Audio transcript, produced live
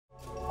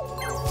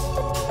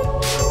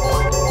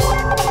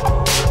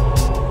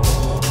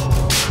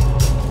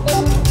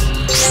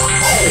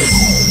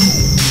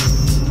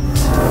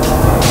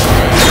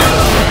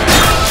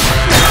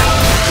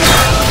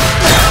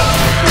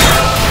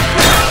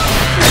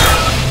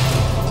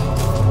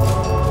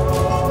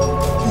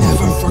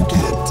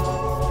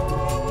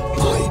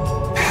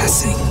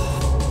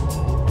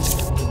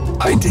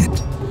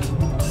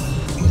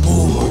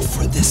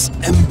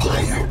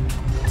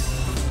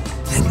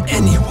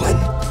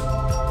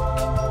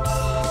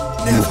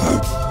never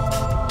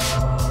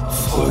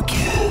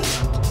forget.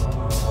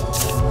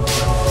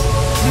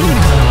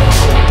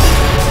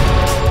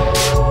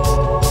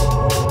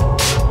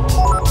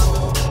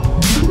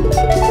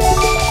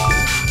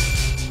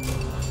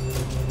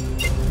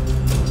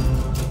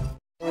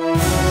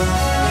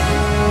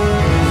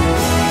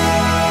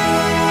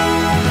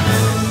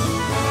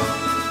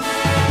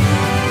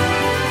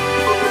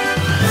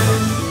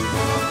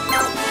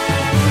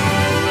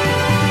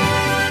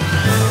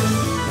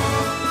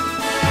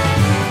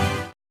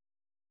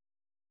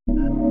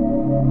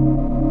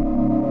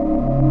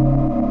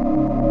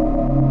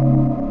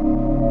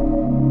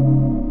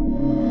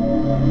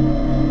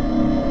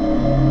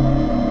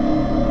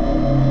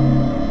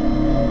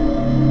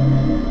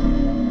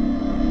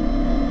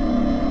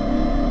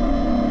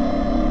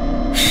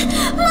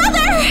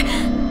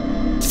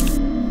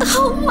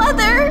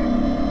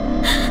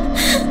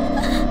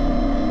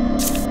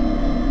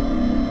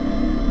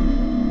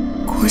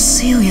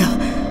 Celia.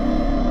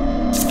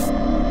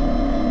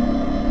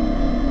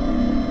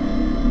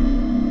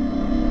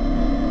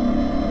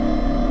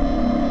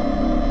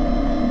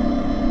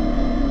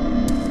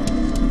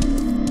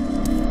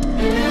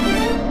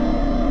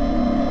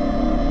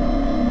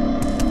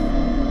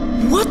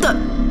 What the?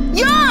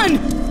 Jan!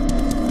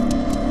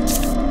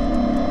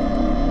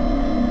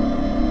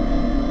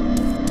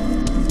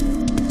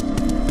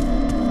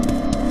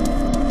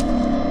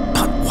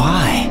 But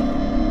why?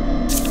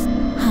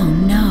 Oh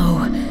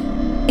no.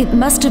 It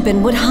must have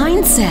been what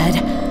Heinz said.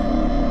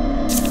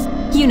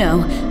 You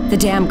know, the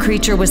damn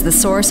creature was the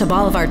source of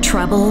all of our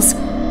troubles.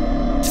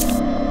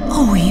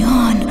 Oh,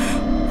 Jan,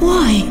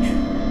 why?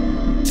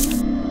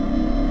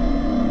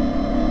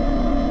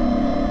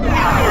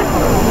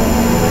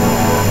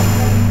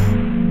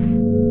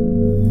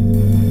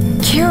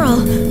 Carol,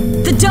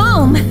 the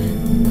dome!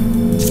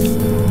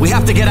 We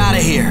have to get out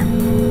of here.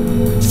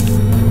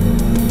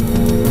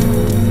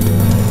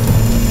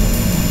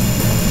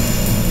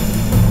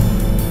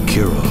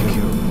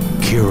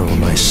 Kirill,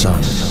 my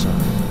son,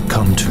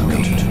 come to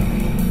me.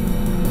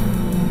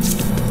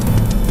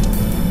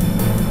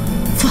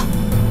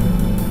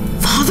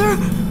 Father?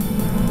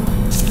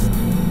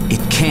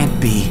 It can't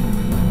be.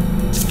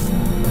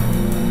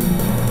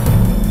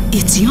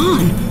 It's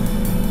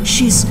Jan.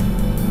 She's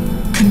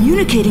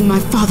communicating my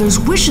father's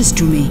wishes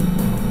to me.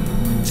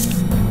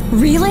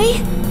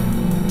 Really?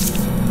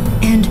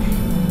 And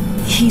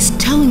he's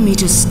telling me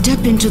to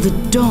step into the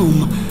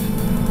dome.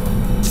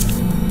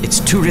 It's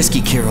too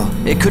risky, Kirill.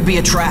 It could be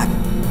a trap.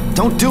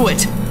 Don't do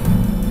it!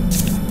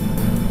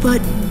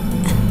 But...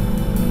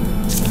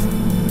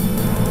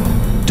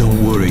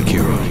 Don't worry,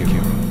 Kirill.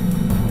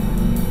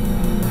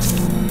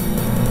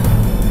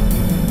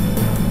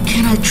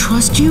 Can I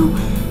trust you?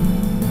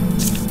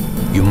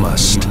 You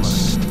must.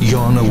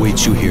 Jan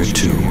awaits you here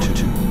too.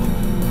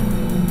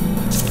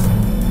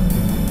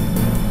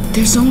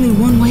 There's only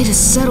one way to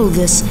settle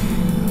this.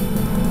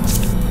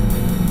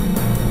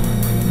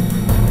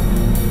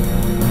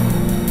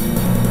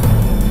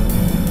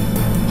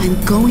 I'm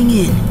going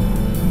in.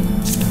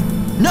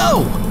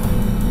 No!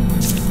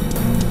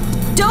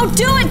 Don't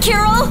do it,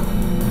 Carol!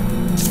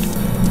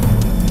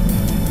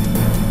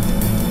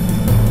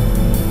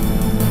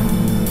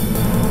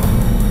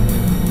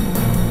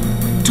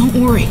 Don't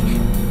worry.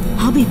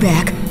 I'll be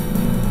back.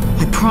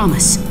 I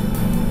promise.